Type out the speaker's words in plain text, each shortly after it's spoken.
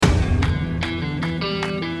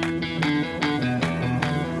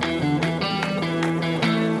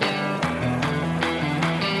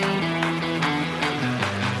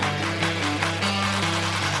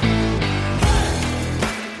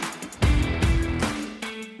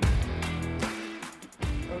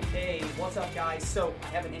guys. So I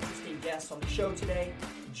have an interesting guest on the show today,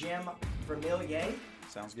 Jim Vermillier.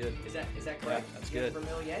 Sounds good. Is that correct? Yeah, that's Jim good.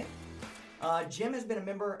 Vermillier. Jim has been a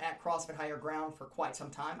member at CrossFit Higher Ground for quite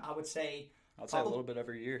some time. I would say I'd say a little bit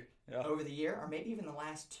every year. Yeah. over the year, or maybe even the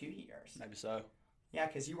last 2 years. Maybe so. Yeah,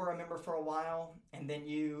 because you were a member for a while, and then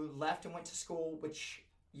you left and went to school, which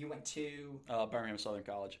you went to Birmingham Southern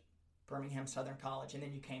College. Birmingham Southern College, and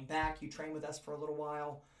then you came back. You trained with us for a little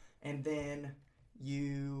while, and then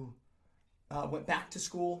you went back to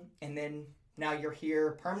school, and then now you're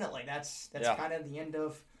here permanently. That's Yeah. kind of the end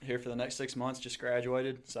of. Here for the next 6 months, just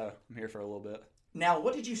graduated, so I'm here for a little bit. Now,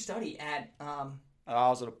 what did you study at I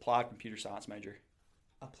was an applied computer science major.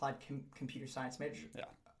 applied computer science major? Yeah.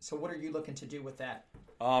 So what are you looking to do with that?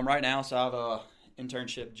 Right now, so I have a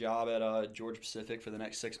internship job at Georgia Pacific for the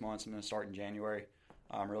next 6 months. I'm going to start in January.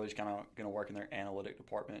 I'm really just kind of going to work in their analytic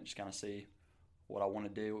department, just kind of see what I want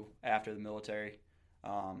to do after the military.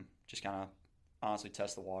 Just kind of honestly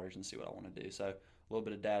test the waters and see what I want to do. So a little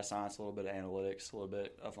bit of data science, a little bit of analytics, a little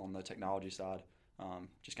bit of on the technology side.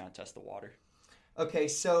 Just kind of test the water. Okay,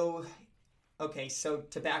 so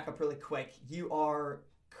to back up really quick, you are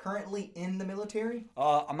currently in the military?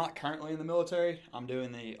 I'm not currently in the military. I'm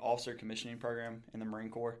doing the officer commissioning program in the Marine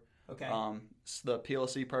Corps. Okay. It's the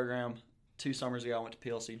PLC program. 2 summers ago, I went to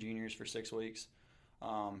PLC Juniors for 6 weeks.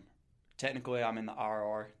 Technically, I'm in the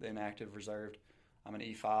IRR, the inactive reserved. I'm an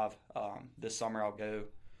E5. This summer, I'll go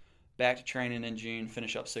back to training in June,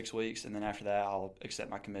 finish up 6 weeks, and then after that, I'll accept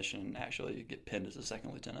my commission and actually get pinned as a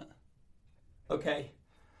second lieutenant. Okay.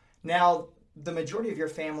 Now, the majority of your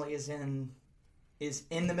family is in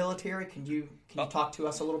the military. Can you talk to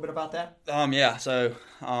us a little bit about that? Yeah. So,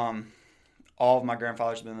 all of my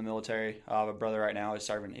grandfathers have been in the military. I have a brother right now who's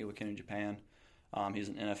serving in Iwakuni, Japan. He's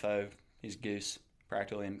an NFO. He's Goose,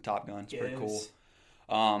 practically in Top Gun. It's pretty cool.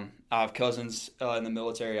 I have cousins in the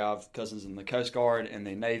military. I have cousins in the Coast Guard and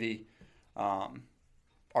the Navy.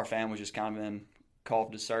 Our family's just kind of been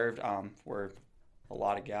called to serve. We're a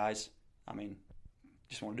lot of guys. I mean,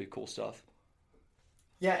 just want to do cool stuff.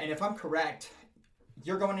 Yeah, and if I'm correct,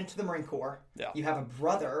 you're going into the Marine Corps. Yeah. You have a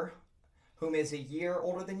brother whom is a year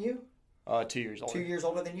older than you? 2 years older. 2 years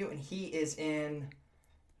older than you, and he is in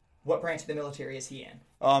what branch of the military is he in?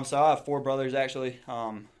 So I have 4 brothers, actually.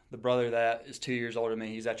 The brother that is 2 years older than me,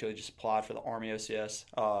 he's actually just applied for the Army OCS.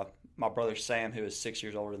 My brother Sam, who is 6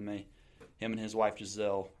 years older than me, him and his wife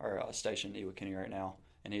Giselle are stationed in Iwakuni right now,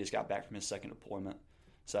 and he just got back from his second deployment.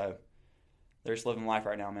 So they're just living life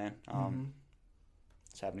right now, man.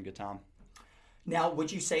 Just having a good time. Now,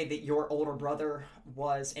 would you say that your older brother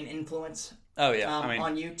was an influence Oh, yeah.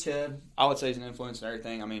 on you to... I would say he's an influence in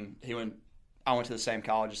everything. I mean, I went to the same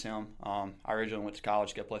college as him. I originally went to college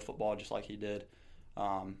to go play football just like he did.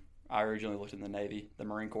 I originally looked in the Navy. The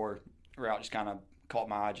Marine Corps route just kind of caught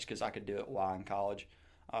my eye just because I could do it while in college.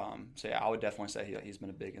 So, yeah, I would definitely say he's been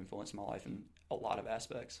a big influence in my life in a lot of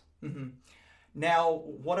aspects. Mm-hmm. Now,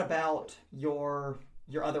 what about your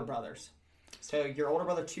other brothers? So, your older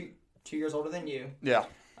brother, two years older than you. Yeah.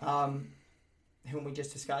 Whom we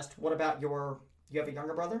just discussed. What about you have a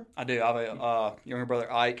younger brother? I do. I have a younger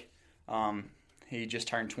brother, Ike. He just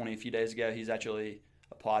turned 20 a few days ago. He's actually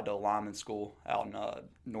applied to a lineman school out in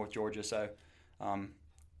North Georgia. So,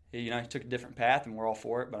 he took a different path, and we're all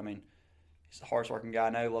for it. But, I mean, he's a hardest-working guy I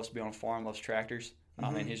know. Loves to be on a farm, loves tractors. Mm-hmm.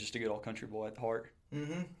 I mean, he's just a good old country boy at the heart.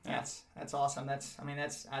 Mm-hmm. Yeah. That's awesome.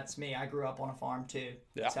 That's me. I grew up on a farm, too.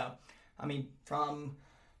 Yeah. So, I mean, from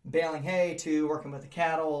baling hay to working with the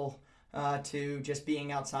cattle to just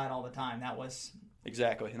being outside all the time. That was...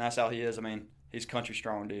 Exactly, and that's how he is. I mean, he's country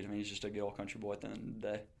strong, dude. I mean, he's just a good old country boy at the end of the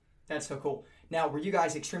day. That's so cool. Now, were you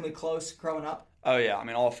guys extremely close growing up? Oh, yeah. I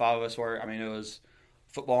mean, all 5 of us were. I mean, it was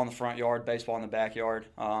football in the front yard, baseball in the backyard,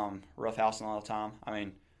 rough housing all the time. I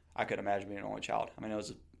mean, I couldn't imagine being an only child. I mean, it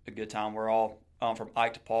was a good time. We're all, from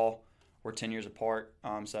Ike to Paul, we're 10 years apart.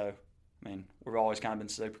 So, I mean, we've always kind of been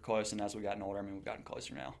super close, and as we've gotten older, I mean, we've gotten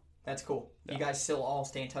closer now. That's cool. Yeah. You guys still all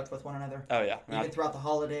stay in touch with one another? Oh, yeah. Even throughout the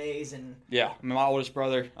holidays and... Yeah. I mean, my oldest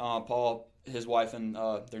brother, Paul, his wife, and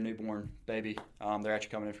their newborn baby, they're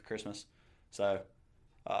actually coming in for Christmas. So,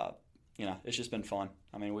 it's just been fun.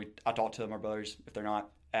 I mean, I talk to my brothers, if they're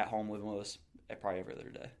not at home living with us, probably every other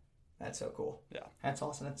day. That's so cool. Yeah. That's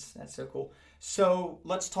awesome. That's so cool. So,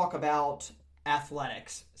 let's talk about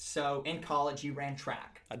athletics. So, in college, you ran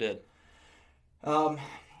track. I did.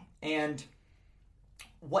 And...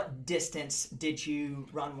 what distance did you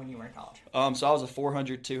run when you were in college? So I was a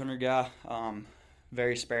 400, 200 guy.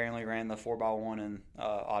 Very sparingly ran the 4x1 and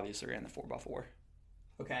obviously ran the 4x4.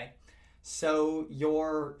 Okay. So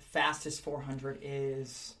your fastest 400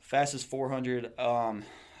 is? Fastest 400.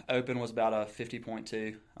 open was about a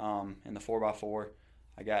 50.2. In the 4x4,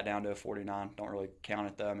 I got down to a 49. Don't really count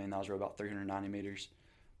it, though. I mean, that was about 390 meters.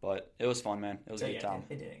 But it was fun, man. It was a good time.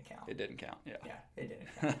 It didn't count. It didn't count, yeah. Yeah, it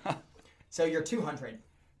didn't count. So you're 200.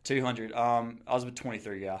 200. I was a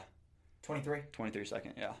 23 guy. 23? 23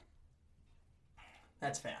 second, yeah.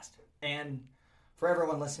 That's fast. And for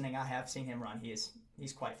everyone listening, I have seen him run. He's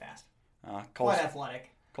quite fast. Quite athletic.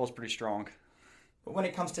 Cole's pretty strong. But when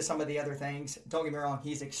it comes to some of the other things, don't get me wrong,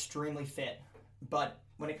 he's extremely fit. But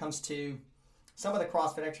when it comes to some of the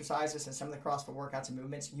CrossFit exercises and some of the CrossFit workouts and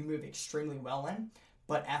movements, you move extremely well in.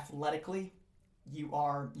 But athletically, you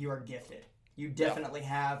are gifted. You definitely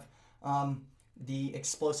have the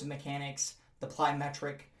explosive mechanics, the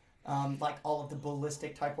plyometric, like all of the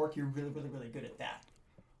ballistic type work. You're really, really, really good at that.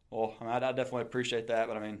 Well, I mean, I definitely appreciate that,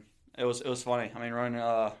 but I mean, it was funny. I mean,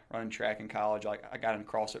 running track in college, like I got into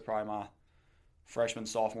CrossFit probably my freshman,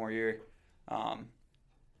 sophomore year. I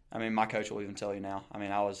mean, my coach will even tell you now. I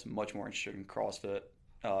mean, I was much more interested in CrossFit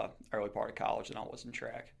early part of college than I was in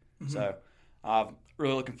track. Mm-hmm. So I'm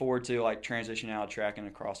really looking forward to like transitioning out of track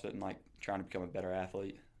into CrossFit and like trying to become a better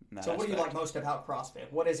athlete. So what do you like most about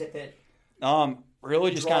CrossFit? What is it that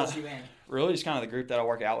really just draws you in? Really just kind of the group that I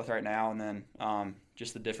work out with right now, and then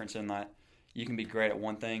just the difference in that you can be great at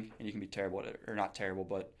one thing and you can be terrible at it, or not terrible,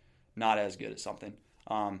 but not as good at something.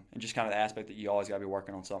 And just kind of the aspect that you always got to be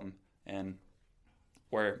working on something. And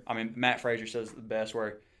where, I mean, Matt Frazier says the best,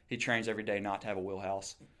 where he trains every day not to have a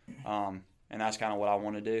wheelhouse. And that's kind of what I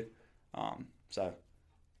want to do. So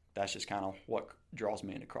that's just kind of what draws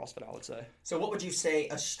me into CrossFit, I would say. So what would you say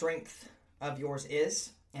a strength of yours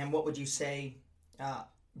is, and what would you say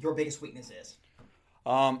your biggest weakness is?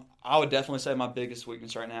 I would definitely say my biggest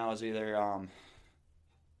weakness right now is either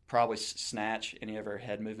probably snatch, any of our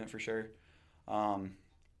head movement for sure.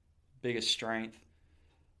 Biggest strength,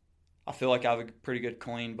 I feel like I have a pretty good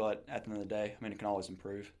clean, but at the end of the day, I mean, it can always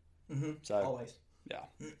improve. Mm-hmm. So always. Yeah.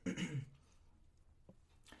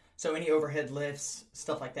 So any overhead lifts,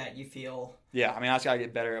 stuff like that, you feel? Yeah, I mean, I just got to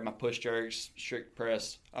get better at my push jerks, strict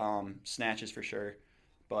press, snatches for sure.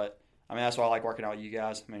 But, I mean, that's why I like working out with you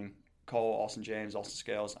guys. I mean, Cole, Austin James, Austin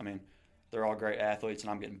Scales, I mean, they're all great athletes,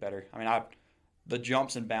 and I'm getting better. I mean, the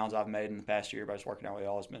jumps and bounds I've made in the past year by just working out with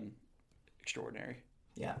y'all has been extraordinary.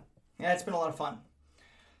 Yeah. Yeah, it's been a lot of fun.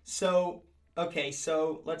 So, okay,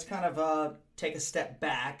 so let's kind of take a step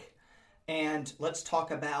back, and let's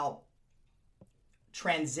talk about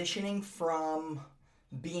transitioning from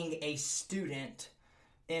being a student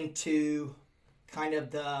into kind of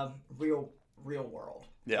the real world.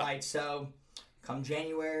 Yeah. Right? So, come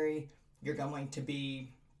January, you're going to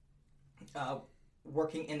be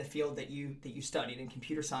working in the field that you studied in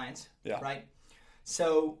computer science. Yeah. Right?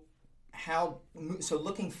 So,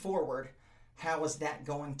 looking forward, how is that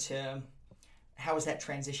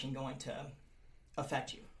transition going to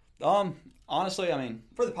affect you? Honestly, I mean,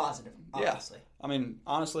 for the positive, obviously. Yeah. I mean,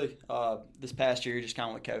 honestly, this past year, just kind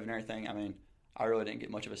of with COVID and everything, I mean, I really didn't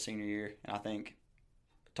get much of a senior year, and I think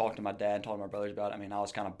talking to my dad and talking to my brothers about it, I mean, I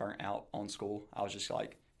was kind of burnt out on school. I was just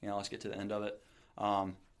like, let's get to the end of it.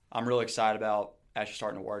 I'm really excited about actually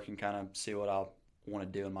starting to work and kind of see what I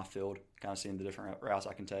want to do in my field, kind of seeing the different routes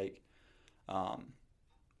I can take. I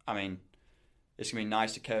mean, it's going to be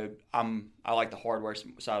nice to code. I like the hardware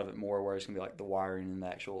side of it more, where it's going to be like the wiring and the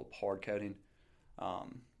actual hard coding.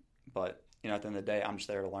 But, at the end of the day, I'm just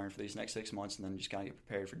there to learn for these next 6 months and then just kind of get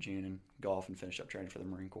prepared for June and go off and finish up training for the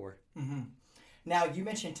Marine Corps. Mm-hmm. Now, you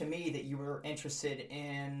mentioned to me that you were interested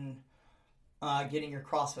in getting your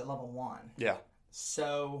CrossFit level 1. Yeah.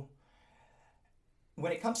 So,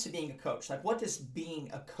 when it comes to being a coach, like, what does being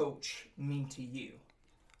a coach mean to you?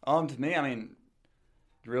 To me, I mean,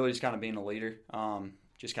 really just kind of being a leader,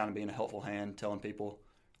 just kind of being a helpful hand, telling people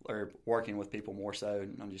or working with people more so,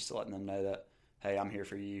 and I'm just letting them know that, hey, I'm here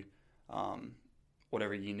for you.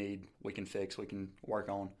 Whatever you need, we can fix, we can work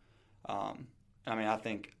on. I mean, I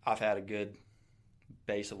think I've had a good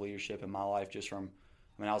base of leadership in my life just from,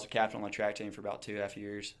 I was a captain on the track team for about 2.5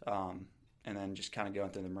 years, and then just kind of going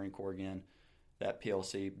through the Marine Corps again, that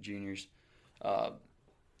PLC juniors. I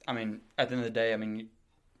mean, at the end of the day, I mean,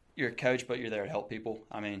 you're a coach, but you're there to help people.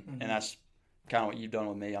 I mean, mm-hmm. And that's kind of what you've done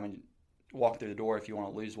with me. I mean, walk through the door if you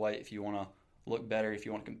want to lose weight, if you want to look better, if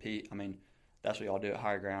you want to compete. I mean, that's what y'all do at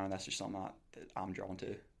Higher Ground, and that's just something that I'm drawn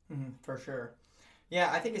to. Mm-hmm, for sure.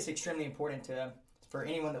 Yeah, I think it's extremely important for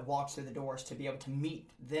anyone that walks through the doors to be able to meet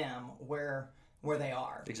them where they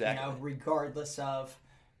are. Exactly. Regardless of,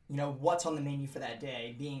 what's on the menu for that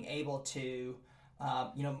day, being able to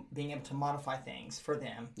modify things for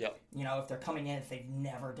them. Yep. If they're coming in, if they've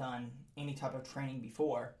never done any type of training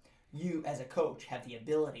before, you as a coach have the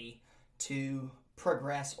ability to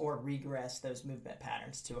progress or regress those movement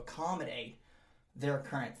patterns to accommodate their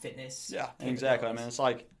current fitness. Yeah, exactly. I mean, it's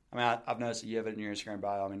like, I've noticed that you have it in your Instagram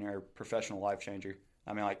bio. I mean, you're a professional life changer.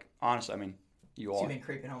 I mean, like, honestly, I mean, you are. You've been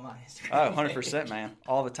creeping on my Instagram. Oh, 100%, man.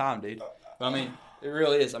 All the time, dude. But, I mean, it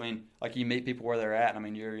really is. I mean, like, you meet people where they're at, and, I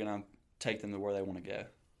mean, you're going to take them to where they want to go.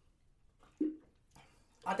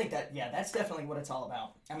 I think that, that's definitely what it's all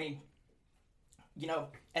about. I mean,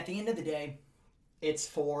 at the end of the day, it's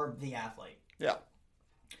for the athlete. Yeah.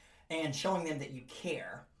 And showing them that you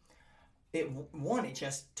care. It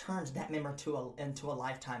just turns that member into a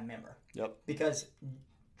lifetime member. Yep. Because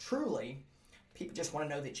truly, people just want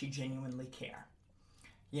to know that you genuinely care.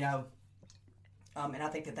 And I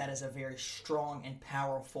think that is a very strong and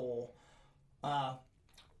powerful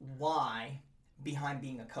why behind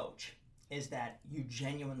being a coach, is that you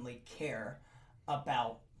genuinely care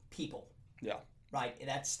about people. Yeah. Right.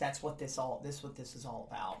 That's what this is all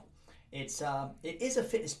about. It is a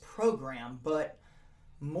fitness program, but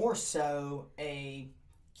more so a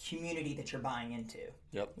community that you're buying into.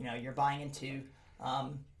 Yep. You're buying into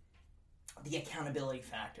the accountability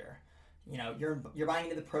factor. You're buying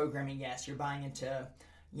into the programming, yes. You're buying into,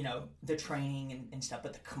 the training and stuff,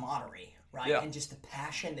 but the camaraderie, right? Yeah. And just the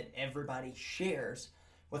passion that everybody shares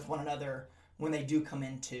with one another when they do come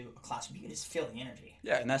into a class. You can just feel the energy.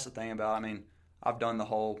 Yeah, and that's the thing about, I mean, I've done the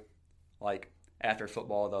whole, like, after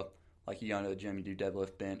football, you go into the gym, you do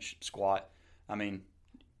deadlift, bench, squat. I mean,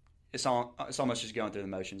 it's almost just going through the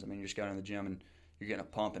motions. I mean, you're just going to the gym and you're getting a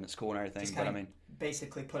pump and it's cool and everything. Just but I mean,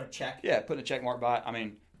 basically put a check. Yeah, putting a check mark by it. I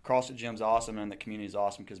mean, CrossFit Gym's awesome and the community's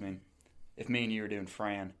awesome because, I mean, if me and you were doing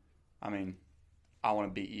Fran, I mean, I want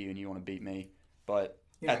to beat you and you want to beat me. But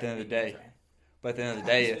at the end of the day, But at the end of the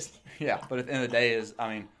day, I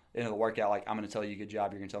mean, the end of the workout, like, I'm going to tell you good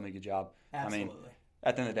job, you're going to tell me good job. Absolutely. I mean,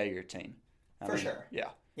 at the end of the day, you're a team. For sure. Yeah.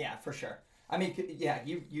 Yeah, for sure. I mean, yeah,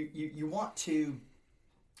 you want to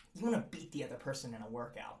beat the other person in a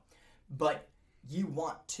workout, but you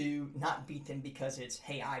want to not beat them because it's,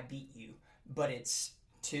 hey, I beat you, but it's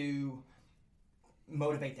to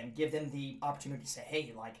motivate them, give them the opportunity to say,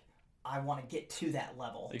 hey, like, I want to get to that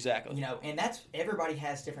level. Exactly. And that's, everybody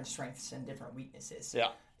has different strengths and different weaknesses. Yeah.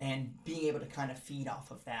 And being able to kind of feed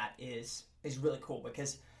off of that is really cool,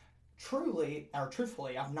 because truthfully,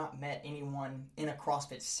 I've not met anyone in a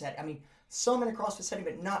CrossFit set. I mean, some in a CrossFit setting,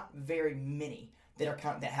 but not very many that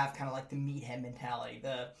have kind of like the meathead mentality,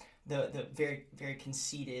 the very, very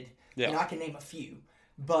conceited. Yeah. I can name a few,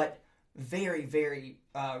 but very, very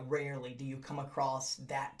rarely do you come across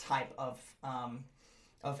that type of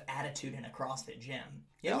attitude in a CrossFit gym.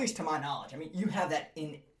 Yeah. At least to my knowledge. I mean, you have that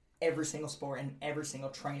in every single sport and every single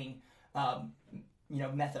training,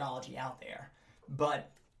 methodology out there.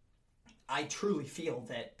 But I truly feel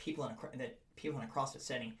that people in a CrossFit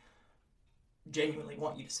setting genuinely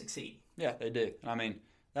want you to succeed. Yeah, they do. I mean,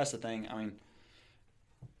 that's the thing. I mean,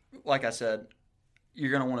 like I said,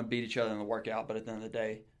 you're going to want to beat each other in the workout, but at the end of the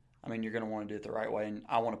day, I mean, you're going to want to do it the right way, and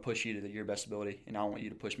I want to push you to your best ability, and I want you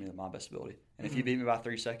to push me to my best ability. And if you beat me by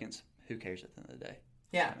 3 seconds, who cares at the end of the day?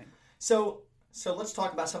 Yeah. I mean, so let's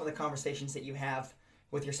talk about some of the conversations that you have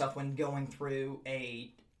with yourself when going through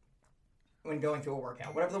a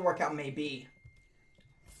workout, whatever the workout may be.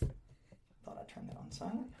 Thought I'd turn that on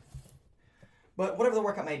silent. But whatever the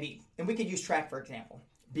workout may be, and we could use track for example,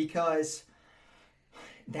 because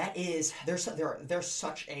that is there's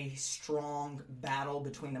such a strong battle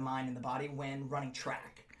between the mind and the body when running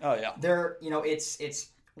track. Oh yeah. It's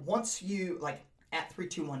once you, like, at 3,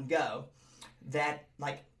 2, 1 go, that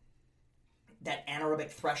anaerobic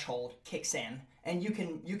threshold kicks in, and you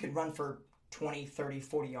can run for 20, 30,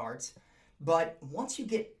 40 yards. But once you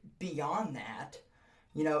get beyond that,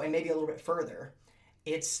 and maybe a little bit further,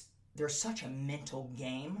 there's such a mental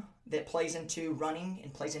game that plays into running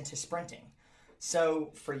and plays into sprinting.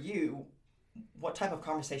 So for you, what type of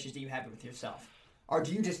conversations do you have with yourself? Or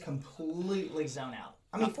do you just completely zone out?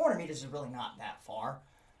 I mean, 400 meters is really not that far.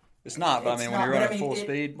 It's not, but I mean, when you're running full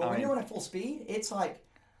speed. But when you're running full speed, it's like,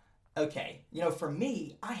 okay, for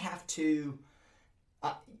me, I have to,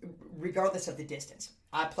 regardless of the distance,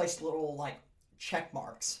 I place little, like, check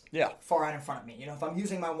marks far out in front of me. If I'm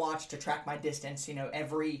using my watch to track my distance,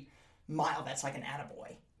 every mile, that's like an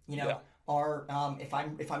attaboy. Or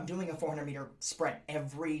if I'm doing a 400 meter sprint,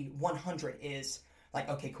 every 100 is like,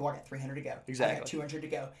 okay, cool, I got 300 to go. Exactly. I got 200 to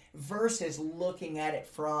go. Versus looking at it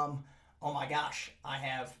from, oh my gosh, I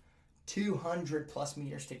have 200 plus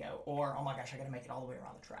meters to go, or oh my gosh, I got to make it all the way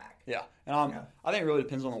around the track. Yeah, and I think it really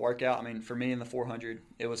depends on the workout. I mean, for me in the 400,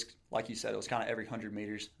 it was, like you said, it was kind of every 100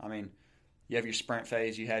 meters. I mean, you have your sprint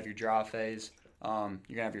phase, you have your drive phase, you're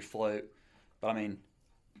gonna have your float, but I mean,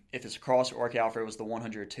 if it's a CrossFit workout, if it was the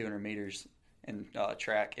 100 or 200 meters in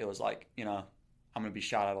track, it was like, I'm going to be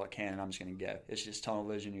shot out of a cannon. I'm just going to go. It's just tunnel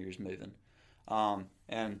vision. You're just moving.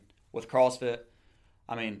 And with CrossFit,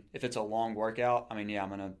 I mean, if it's a long workout, I mean, yeah, I'm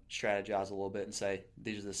going to strategize a little bit and say,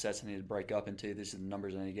 these are the sets I need to break up into. These are the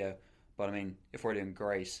numbers I need to go. But, I mean, if we're doing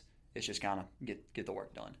grace, it's just kind of get the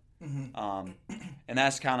work done. Mm-hmm. And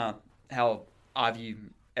that's kind of how I view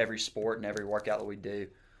every sport and every workout that we do.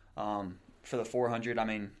 For the 400, I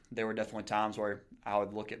mean, there were definitely times where I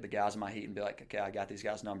would look at the guys in my heat and be like, okay, I got these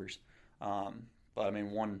guys' numbers. But, I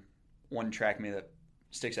mean, one track meet that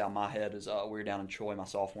sticks out in my head is we were down in Troy my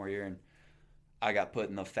sophomore year, and I got put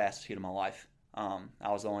in the fastest heat of my life. I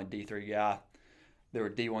was the only D3 guy. There were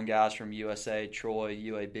D1 guys from USA, Troy,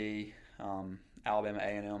 UAB, Alabama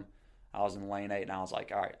A&M. I was in lane 8, and I was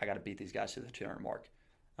like, all right, I got to beat these guys to the 200 mark.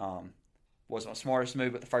 Wasn't my smartest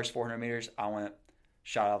move, but the first 400 meters, I went,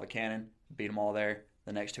 shot out of a cannon, beat them all there.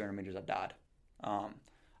 The next 200 meters, I died.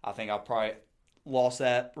 I think I probably lost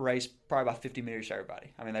that race probably by 50 meters to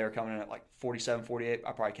everybody. I mean, they were coming in at like 47, 48.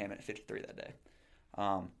 I probably came in at 53 that day.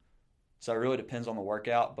 So it really depends on the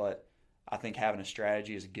workout, but I think having a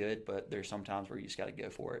strategy is good, but there's some times where you just got to go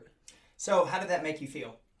for it. So how did that make you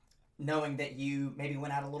feel, knowing that you maybe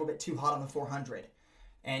went out a little bit too hot on the 400,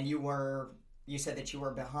 and you said that you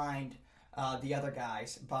were behind the other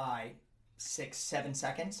guys by 6-7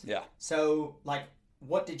 seconds? Yeah. So, like,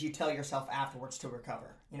 what did you tell yourself afterwards to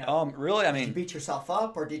recover? Really, I mean, did you beat yourself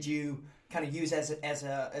up, or did you kind of use as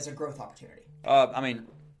a growth opportunity? I mean,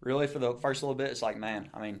 really, for the first little bit, it's like, man,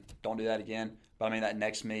 I mean, don't do that again. But I mean, that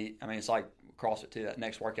next meet, I mean, it's like CrossFit too. That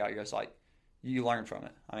next workout, you're just like, you learn from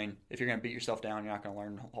it. I mean, if you're going to beat yourself down, you're not going to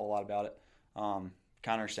learn a whole lot about it. Kind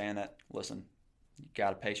of understand that, listen, you got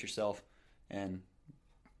to pace yourself and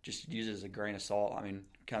just use it as a grain of salt. I mean,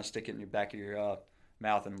 kind of stick it in your back of your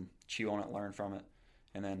mouth and chew on it, learn from it,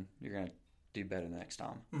 and then you're going to do better the next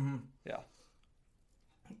time. Mm-hmm. Yeah.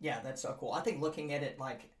 Yeah, that's so cool. I think looking at it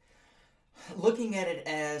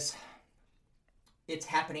as it's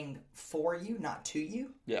happening for you, not to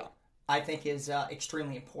you, yeah, I think is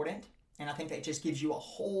extremely important. And I think that just gives you a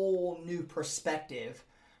whole new perspective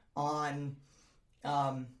on,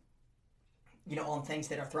 on things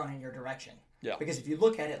that are thrown in your direction. Yeah. Because if you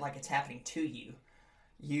look at it like it's happening to you,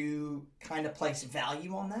 you kind of place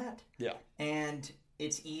value on that. Yeah. And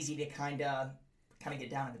it's easy to kind of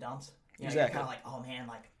get down in the dumps. Exactly. You're kind of like, oh man,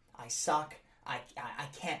 like I suck. I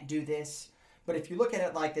can't do this. But if you look at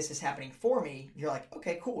it like this is happening for me, you're like,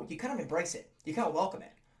 okay, cool. You kind of embrace it. You kind of welcome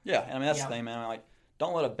it. Yeah. And I mean, that's the thing, man. Like,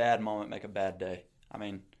 don't let a bad moment make a bad day. I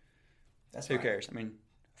mean, who cares? I mean,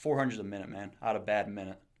 400 is a minute, man. I had a bad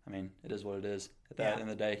minute. I mean, it is what it is. At the end of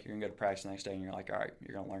the day, you're going to go to practice the next day, and you're like, all right,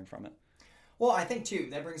 you're going to learn from it. Well, I think, too,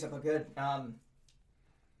 that brings up a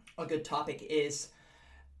good topic is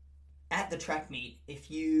at the track meet, if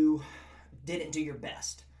you didn't do your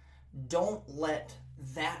best, don't let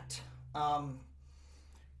that outcome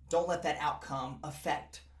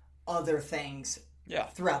affect other things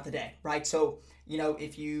throughout the day, right? So,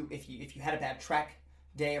 if you had a bad track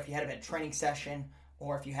day, or if you had a bad training session,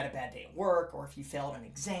 or if you had a bad day at work, or if you failed an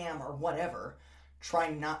exam or whatever, try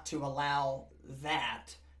not to allow that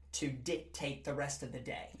to dictate the rest of the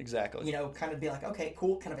day. Exactly. Kind of be like, okay,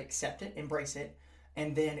 cool, kind of accept it, embrace it,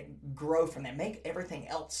 and then grow from there. Make everything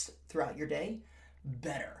else throughout your day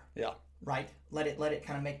better. Yeah. Right? Let it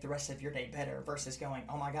kind of make the rest of your day better versus going,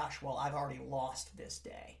 oh my gosh, well, I've already lost this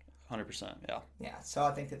day. 100%, yeah. Yeah, so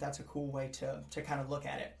I think that that's a cool way to kind of look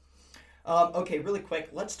at it. Okay, really quick,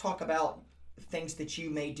 let's talk about things that you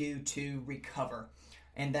may do to recover.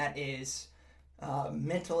 And that is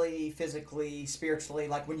mentally, physically, spiritually.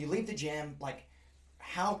 Like when you leave the gym, like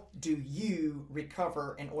how do you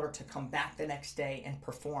recover in order to come back the next day and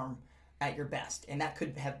perform at your best? And that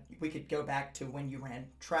we could go back to when you ran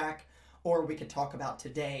track, or we could talk about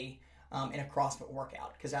today in a CrossFit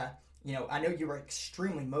workout. Because I know you were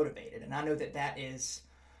extremely motivated, and I know that is,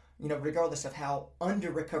 regardless of how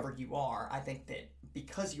under-recovered you are, I think that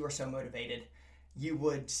because you are so motivated, you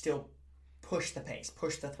would still push the pace,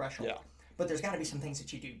 push the threshold. Yeah. But there's got to be some things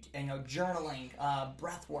that you do, journaling,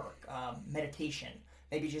 breath work, meditation,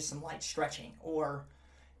 maybe just some light stretching, or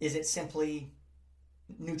is it simply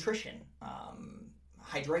nutrition,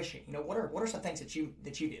 hydration? What are some things that you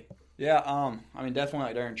do? Yeah, I mean, definitely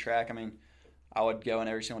like during track, I mean, I would go in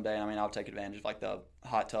every single day. I mean, I would take advantage of like the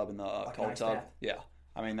hot tub and the cold nice tub. bath. Yeah,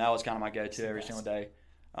 I mean, that was kind of my go-to every single day.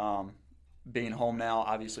 Being home now,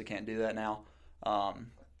 obviously can't do that now.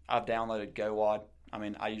 I've downloaded GoWOD. I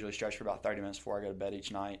mean, I usually stretch for about 30 minutes before I go to bed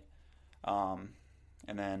each night. And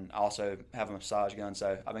then I also have a massage gun,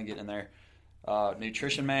 so I've been getting in there.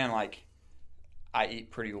 Nutrition, man, like, I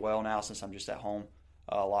eat pretty well now since I'm just at home,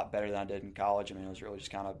 a lot better than I did in college. I mean, it was really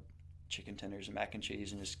just kind of chicken tenders and mac and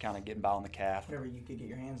cheese and just kind of getting by on the calf. Whatever you could get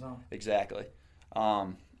your hands on. Exactly.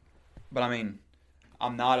 But I mean,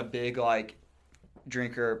 I'm not a big like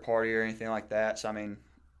drinker or party or anything like that. So I mean,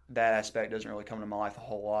 that aspect doesn't really come into my life a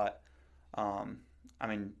whole lot. I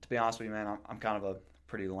mean, to be honest with you, man, I'm kind of a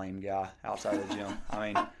pretty lame guy outside of the gym.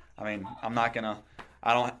 I mean, I'm not gonna.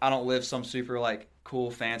 I don't live some super like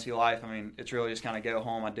cool fancy life. I mean, it's really just kind of go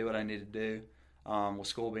home. I do what I need to do. With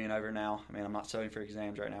school being over now, I mean, I'm not studying for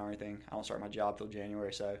exams right now or anything. I don't start my job till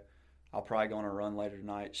January, so I'll probably go on a run later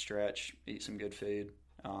tonight, stretch, eat some good food.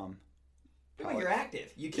 Well, you're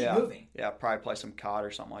active. You keep moving. Yeah, probably play some COD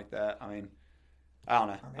or something like that. I mean, I don't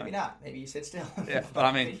know. Or maybe not. Maybe you sit still. Yeah, but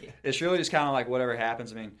I mean, it's really just kind of like whatever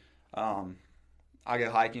happens. I mean, I go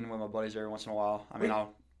hiking with my buddies every once in a while. I mean,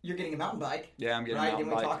 You're getting a mountain bike. Yeah, I'm getting a mountain mountain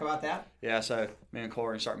bike. bike. Didn't we talk about that? Yeah, so me and Cole are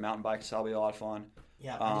going to start mountain biking, so that'll be a lot of fun.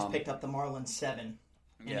 Yeah, I just picked up the Marlin 7,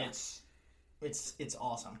 and it's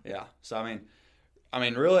awesome. Yeah, so I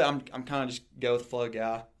mean, really, I'm kind of just go with the flow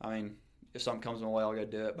guy. I mean, if something comes my way, I'll go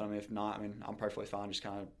do it. But I mean, if not, I mean, I'm perfectly fine just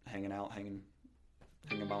kind of hanging out, hanging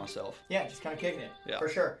by myself. Yeah, just kind of kicking it. Yeah, for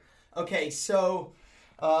sure. Okay, so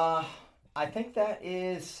I think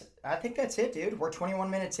that's it, dude. We're 21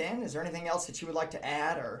 minutes in. Is there anything else that you would like to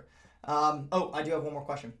add? Or I do have one more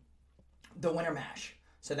question. The Winter Mash.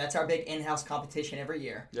 So that's our big in-house competition every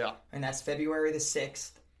year. Yeah. And that's February the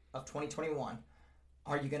 6th of 2021.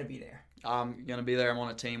 Are you going to be there? I'm going to be there. I'm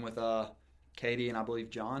on a team with Katie and I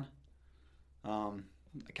believe John. I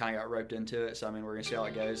kind of got roped into it, so I mean, we're going to see how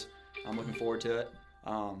it goes. I'm looking forward to it.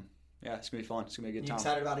 Yeah, it's going to be fun. It's going to be a good time. You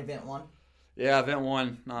excited about Event 1? Yeah, Event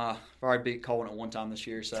 1. I've already beat Colin at one time this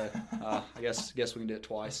year, so I guess we can do it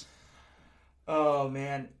twice. Oh,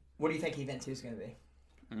 man. What do you think Event 2 is going to be?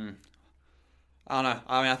 I don't know.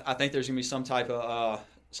 I mean, I think there's going to be some type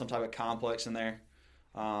of complex in there.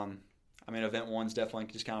 I mean, Event 1's definitely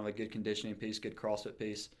just kind of a good conditioning piece, good CrossFit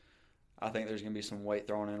piece. I think there's going to be some weight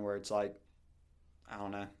thrown in where it's like, I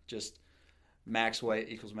don't know, just max weight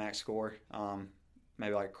equals max score.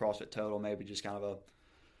 Maybe like CrossFit total, maybe just kind of a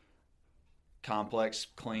complex,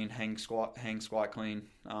 clean, hang squat clean,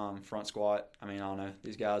 front squat. I mean, I don't know.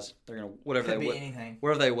 These guys, they're going to, whatever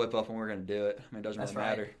they whip up and we're going to do it. I mean, it doesn't really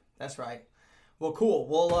matter. That's right. Well, cool.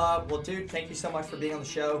 Well, dude, thank you so much for being on the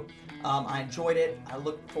show. I enjoyed it. I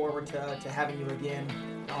look forward to having you again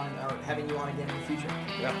having you on again in the future.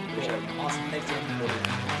 Yeah, appreciate it. Awesome. Thanks,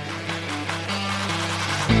 Jim.